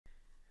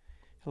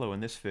Hello,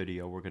 in this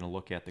video we're going to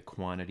look at the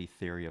quantity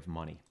theory of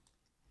money.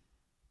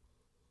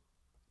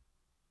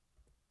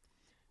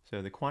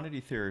 So the quantity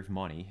theory of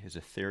money is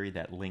a theory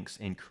that links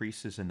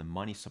increases in the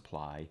money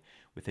supply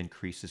with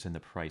increases in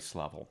the price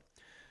level.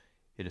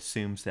 It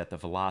assumes that the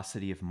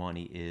velocity of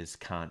money is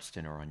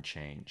constant or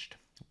unchanged.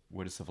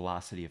 What is the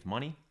velocity of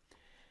money?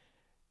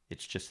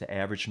 It's just the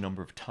average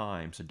number of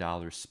times a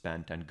dollar is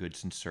spent on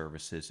goods and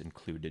services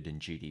included in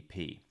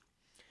GDP.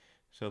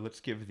 So let's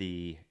give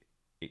the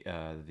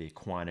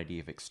quantity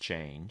of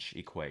exchange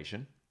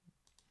equation.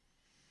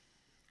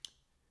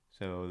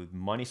 So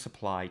money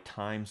supply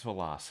times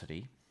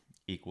velocity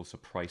equals a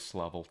price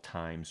level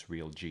times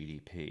real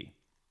GDP.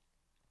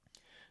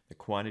 The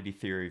quantity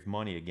theory of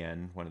money,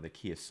 again, one of the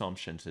key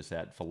assumptions is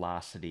that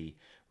velocity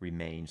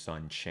remains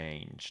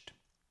unchanged.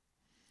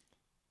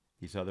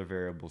 These other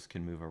variables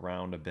can move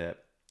around a bit,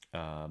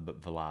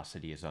 but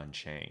velocity is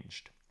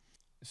unchanged.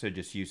 So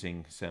just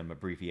using some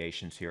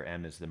abbreviations here,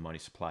 M is the money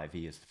supply,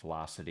 V is the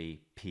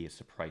velocity, P is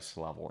the price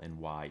level, and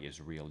Y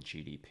is real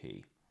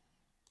GDP.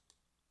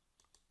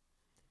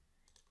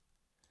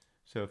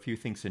 So a few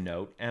things to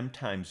note. M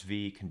times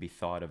V can be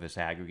thought of as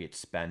aggregate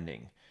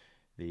spending.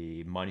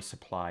 The money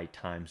supply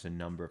times the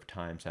number of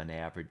times on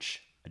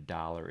average a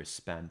dollar is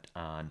spent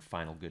on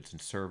final goods and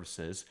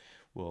services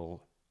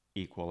will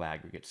equal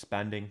aggregate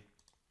spending.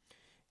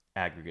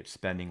 Aggregate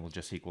spending will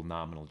just equal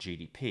nominal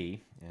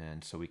GDP,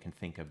 and so we can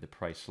think of the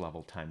price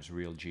level times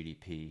real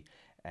GDP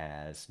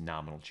as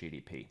nominal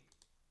GDP.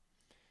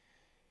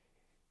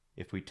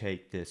 If we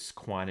take this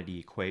quantity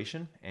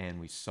equation and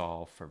we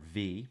solve for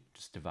V,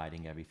 just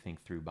dividing everything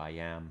through by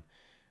M,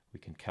 we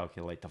can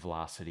calculate the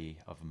velocity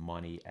of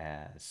money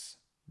as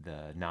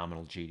the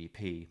nominal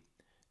GDP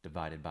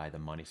divided by the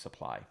money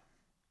supply.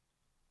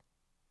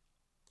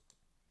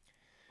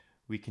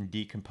 We can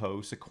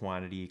decompose the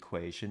quantity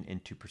equation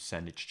into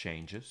percentage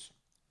changes.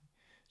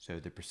 So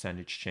the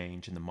percentage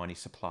change in the money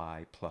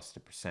supply plus the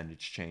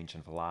percentage change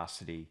in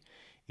velocity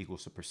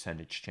equals the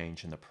percentage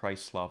change in the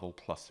price level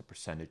plus the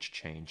percentage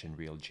change in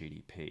real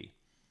GDP.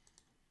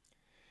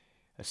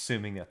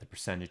 Assuming that the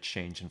percentage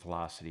change in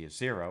velocity is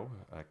zero,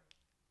 a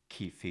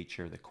key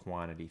feature of the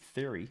quantity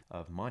theory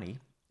of money,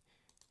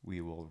 we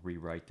will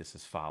rewrite this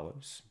as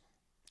follows.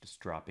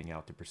 Just dropping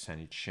out the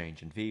percentage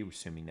change in V,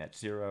 assuming that's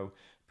zero.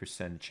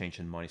 Percentage change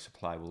in money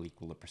supply will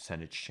equal the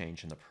percentage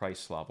change in the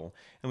price level.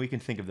 And we can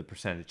think of the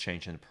percentage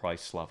change in the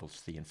price level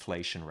as the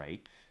inflation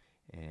rate.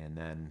 And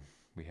then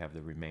we have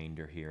the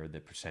remainder here, the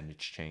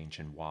percentage change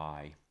in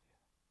Y.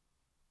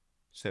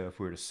 So if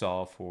we were to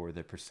solve for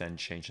the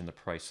percentage change in the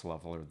price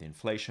level or the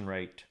inflation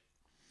rate,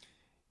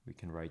 we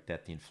can write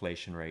that the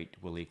inflation rate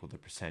will equal the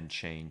percentage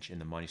change in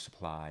the money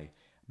supply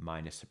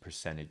minus the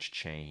percentage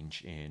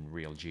change in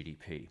real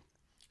GDP.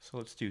 So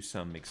let's do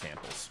some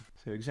examples.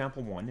 So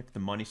example 1, if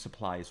the money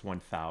supply is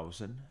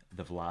 1,000,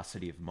 the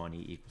velocity of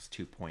money equals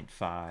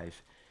 2.5,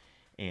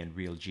 and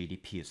real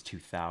GDP is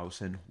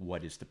 2,000,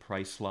 what is the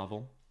price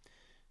level?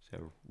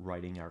 So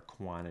writing our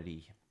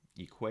quantity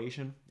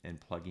equation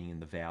and plugging in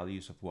the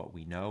values of what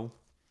we know.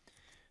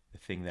 The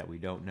thing that we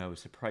don't know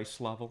is the price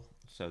level,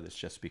 so this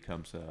just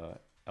becomes a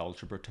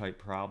algebra type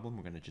problem.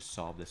 We're going to just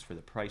solve this for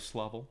the price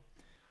level.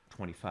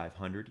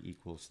 2,500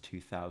 equals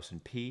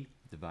 2,000p,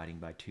 dividing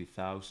by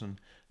 2,000.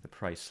 The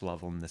price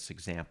level in this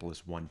example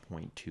is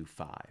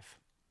 1.25.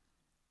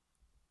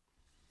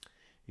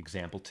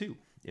 Example 2,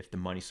 if the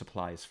money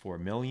supply is 4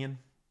 million,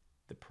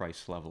 the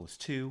price level is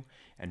 2,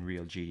 and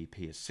real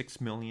GDP is 6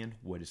 million,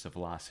 what is the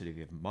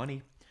velocity of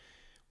money?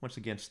 Once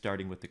again,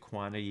 starting with the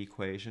quantity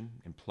equation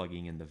and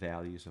plugging in the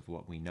values of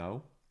what we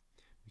know,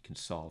 we can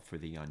solve for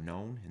the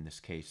unknown, in this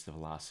case the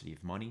velocity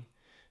of money.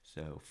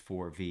 So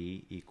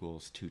 4v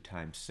equals 2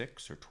 times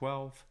 6, or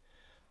 12.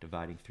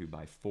 Dividing through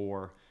by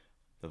 4,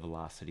 the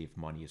velocity of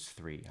money is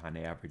 3. On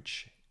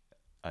average,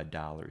 a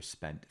dollar is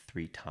spent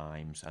 3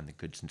 times on the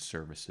goods and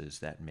services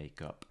that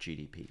make up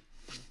GDP.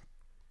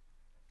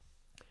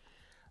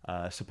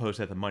 Suppose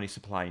that the money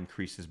supply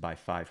increases by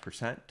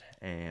 5%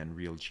 and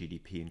real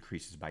GDP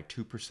increases by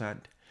 2%.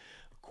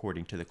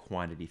 According to the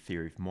quantity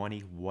theory of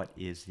money, what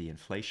is the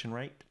inflation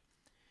rate?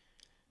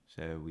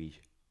 So we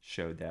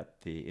showed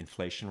that the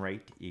inflation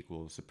rate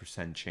equals the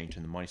percent change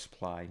in the money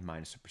supply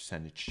minus the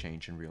percentage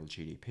change in real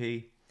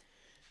GDP.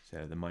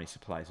 So the money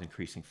supply is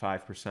increasing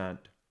 5%,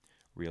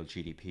 real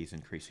GDP is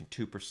increasing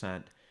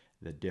 2%.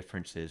 The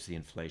difference is the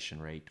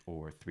inflation rate,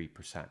 or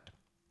 3%.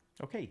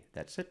 Okay,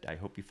 that's it. I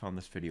hope you found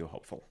this video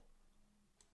helpful.